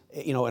prays.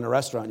 In a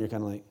restaurant, and you're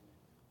kind of like.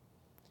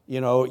 You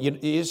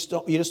just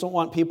don't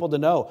want people to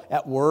know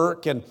at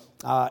work and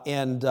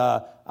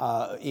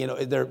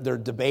they're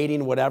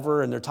debating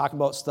whatever and they're talking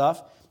about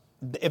stuff.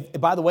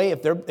 By the way,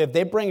 if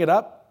they bring it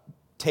up,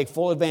 take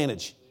full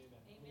advantage.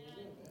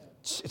 Amen.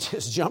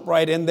 Just jump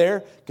right in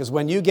there, because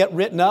when you get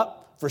written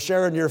up for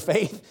sharing your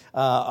faith,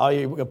 all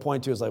you can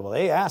point to is like, well,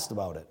 they asked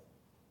about it.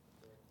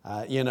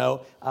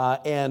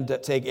 And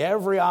take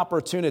every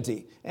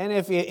opportunity, and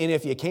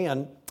if you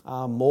can,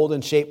 mold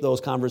and shape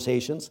those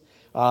conversations.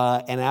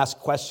 And ask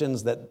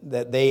questions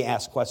that they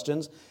ask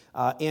questions.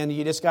 And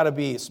you just got to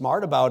be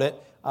smart about it,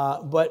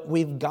 but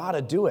we've got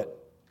to do it.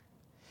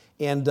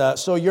 And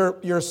so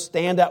your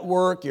stand at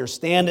work, your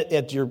stand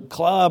at your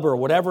club or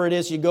whatever it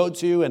is you go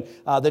to and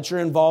that you're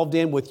involved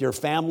in with your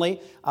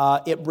family,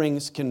 it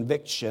brings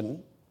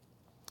conviction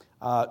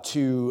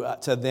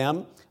to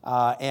them.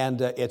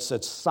 And it's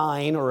a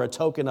sign or a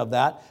token of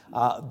that,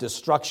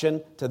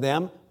 destruction to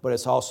them, but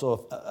it's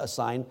also a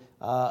sign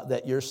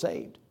that you're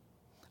saved.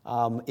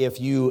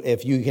 If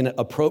you can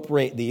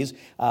appropriate these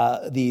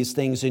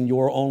things in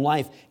your own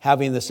life,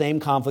 having the same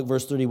conflict,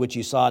 verse 30, which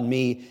you saw in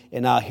me,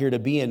 and now here to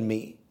be in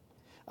me.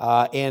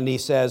 And he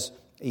says,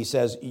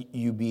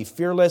 you be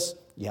fearless,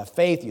 you have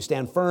faith, you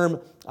stand firm,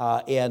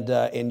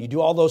 and you do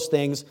all those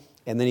things.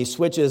 And then he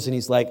switches and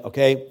he's like,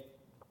 okay,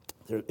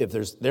 if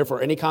there's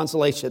therefore any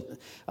consolation,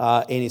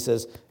 and he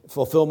says,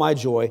 fulfill my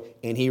joy.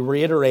 And he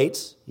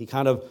reiterates, he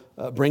kind of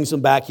brings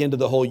them back into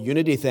the whole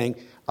unity thing.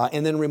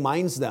 And then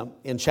reminds them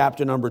in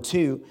chapter number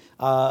 2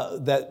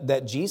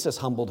 that Jesus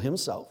humbled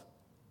himself.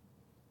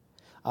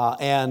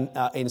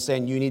 And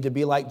saying you need to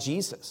be like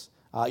Jesus.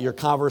 Your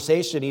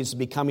conversation needs to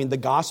be becoming the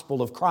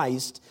gospel of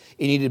Christ.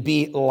 You need to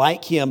be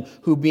like him,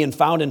 who being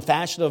found in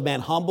fashion of man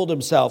humbled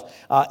himself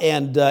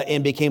and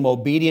became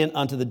obedient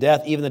unto the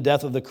death, even the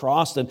death of the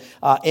cross. And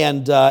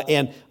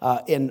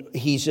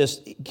he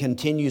just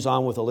continues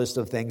on with a list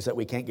of things that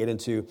we can't get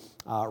into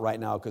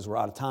right now because we're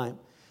out of time.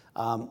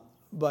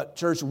 But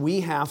church, we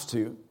have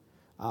to,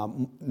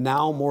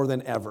 now more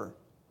than ever,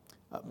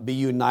 be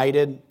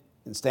united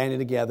and standing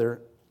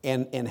together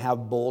and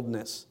have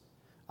boldness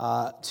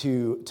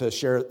to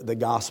share the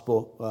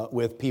gospel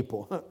with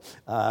people.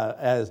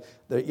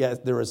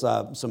 There was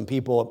some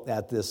people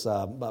at this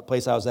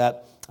place I was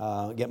at,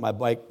 get my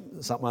bike,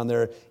 something on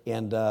there,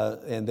 and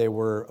they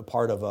were a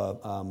part of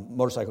a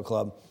motorcycle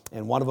club,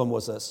 and one of them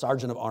was a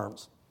sergeant of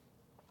arms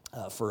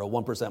for a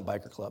 1%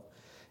 biker club.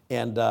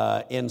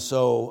 And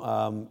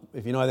so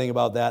if you know anything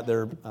about that,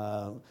 they're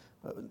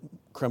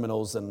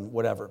criminals and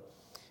whatever.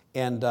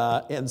 And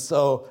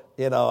so,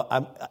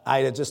 I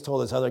had just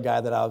told this other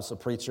guy that I was a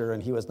preacher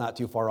and he was not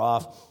too far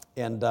off.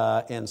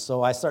 And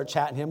so I start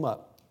chatting him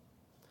up.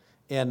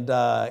 And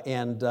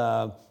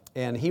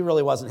he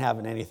really wasn't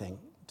having anything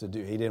to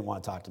do. He didn't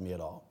want to talk to me at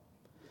all.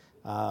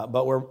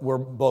 But we're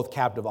both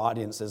captive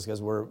audiences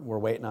because we're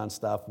waiting on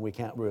stuff. We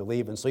can't really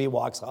leave. And so he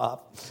walks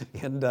off.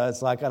 And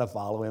so I kind of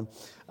follow him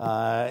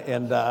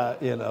and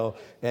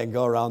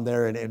go around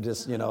there and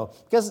just,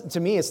 because to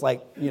me it's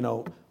like,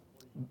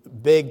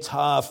 big,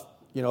 tough,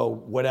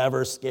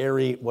 whatever,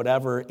 scary,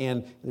 whatever.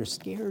 And they're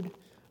scared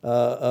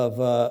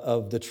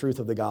of the truth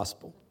of the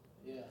gospel.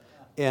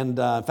 And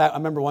in fact, I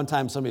remember one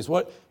time somebody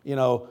said,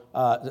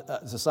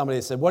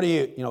 somebody said, what are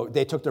you,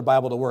 they took their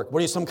Bible to work. What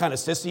are you, some kind of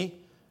sissy,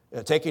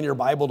 taking your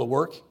Bible to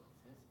work?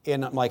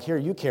 And I'm like, here,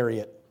 you carry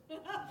it.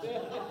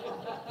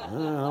 I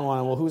don't want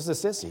to, well, who's the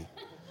sissy?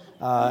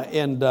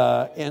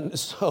 And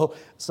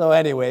so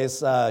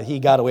anyways, he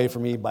got away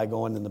from me by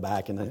going in the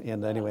back,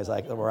 and anyways,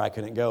 where I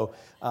couldn't go.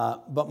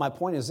 But my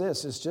point is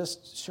this, is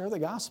just share the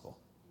gospel.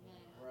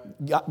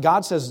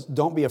 God says,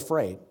 don't be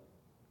afraid,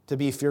 to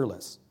be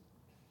fearless.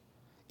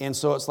 And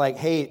so it's like,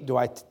 hey, do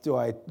I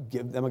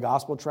give them a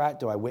gospel tract?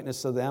 Do I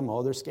witness to them?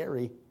 Oh, they're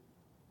scary.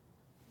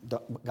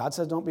 God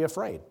says, don't be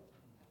afraid.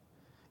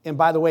 And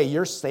by the way,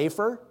 you're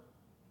safer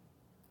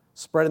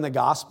spreading the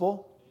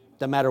gospel,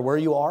 no matter where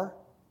you are,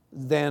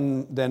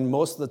 than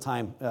most of the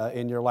time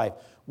in your life.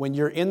 When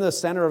you're in the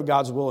center of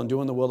God's will and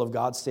doing the will of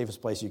God,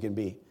 safest place you can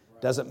be.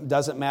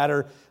 Doesn't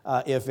matter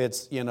if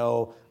it's in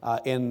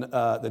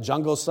the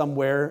jungle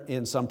somewhere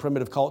in some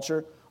primitive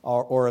culture,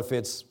 or if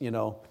it's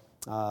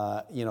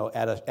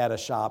at a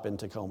shop in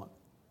Tacoma.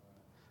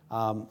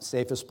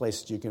 Safest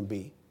place you can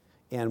be.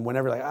 And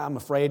whenever I'm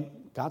afraid,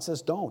 God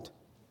says don't.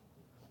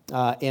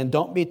 And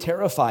don't be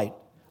terrified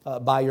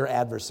by your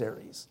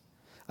adversaries.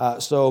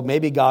 So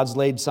maybe God's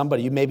laid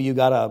somebody. Maybe you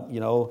got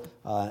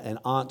an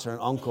aunt or an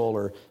uncle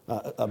or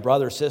a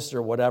brother,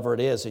 sister, whatever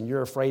it is, and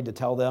you're afraid to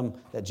tell them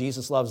that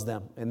Jesus loves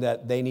them and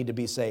that they need to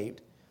be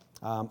saved.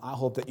 I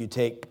hope that you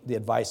take the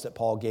advice that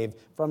Paul gave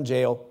from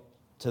jail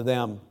to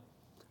them.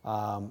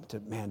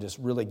 Just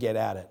really get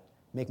at it.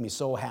 Make me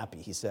so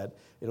happy, he said.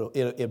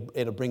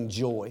 It'll bring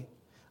joy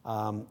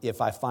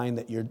if I find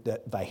that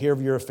if I hear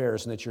of your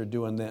affairs and that you're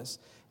doing this.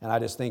 And I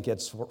just think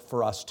it's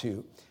for us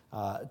too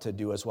to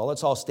do as well.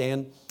 Let's all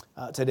stand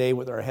today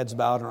with our heads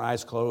bowed and our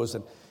eyes closed.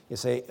 And you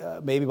say,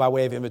 maybe by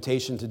way of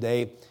invitation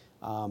today,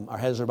 our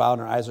heads are bowed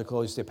and our eyes are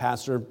closed. You say,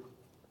 Pastor,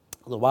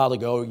 a little while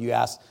ago you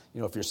asked,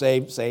 if you're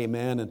saved, say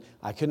amen. And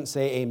I couldn't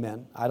say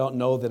amen. I don't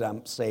know that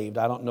I'm saved.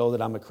 I don't know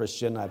that I'm a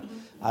Christian.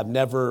 I've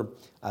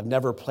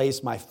never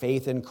placed my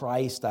faith in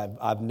Christ.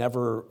 I've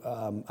never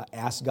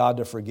asked God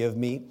to forgive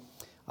me.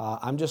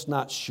 I'm just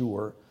not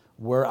sure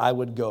where I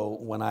would go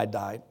when I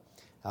died.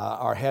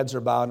 Our heads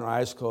are bowed and our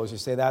eyes closed. You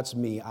say, that's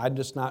me. I'm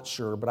just not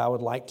sure, but I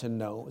would like to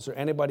know. Is there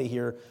anybody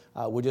here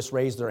would just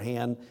raise their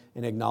hand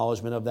in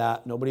acknowledgement of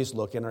that? Nobody's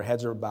looking. Our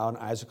heads are bowed and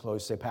eyes are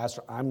closed. You say,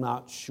 Pastor, I'm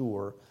not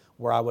sure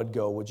where I would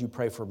go. Would you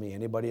pray for me?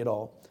 Anybody at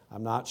all?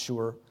 I'm not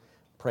sure.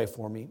 Pray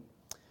for me.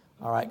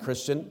 All right,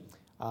 Christian,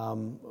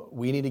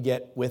 we need to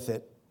get with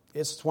it.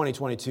 It's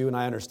 2022, and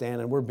I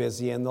understand, and we're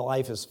busy, and the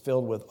life is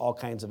filled with all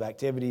kinds of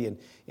activity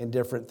and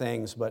different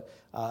things. But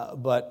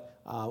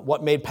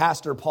what made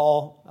Pastor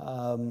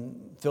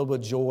Paul filled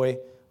with joy,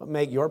 what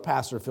make your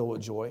pastor filled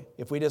with joy?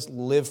 If we just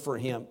live for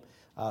him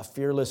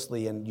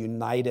fearlessly and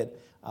united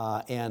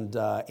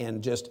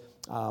and just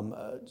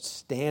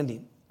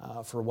standing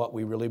for what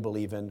we really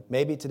believe in.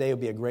 Maybe today would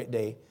be a great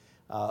day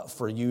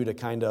for you to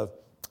kind of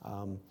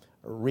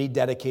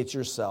rededicate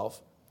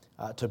yourself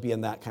to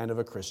being that kind of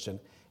a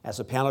Christian. As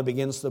the piano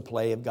begins to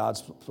play, if God's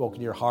spoken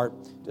to your heart,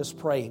 just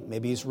pray.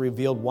 Maybe He's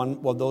revealed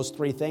one of those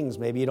three things.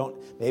 Maybe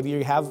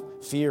you have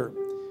fear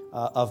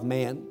of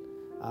man.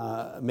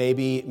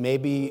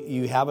 Maybe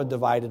you have a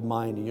divided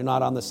mind and you're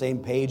not on the same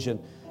page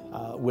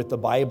with the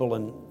Bible,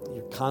 and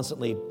you're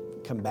constantly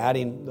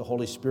combating the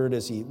Holy Spirit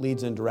as He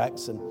leads and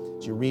directs and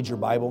as you read your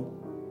Bible.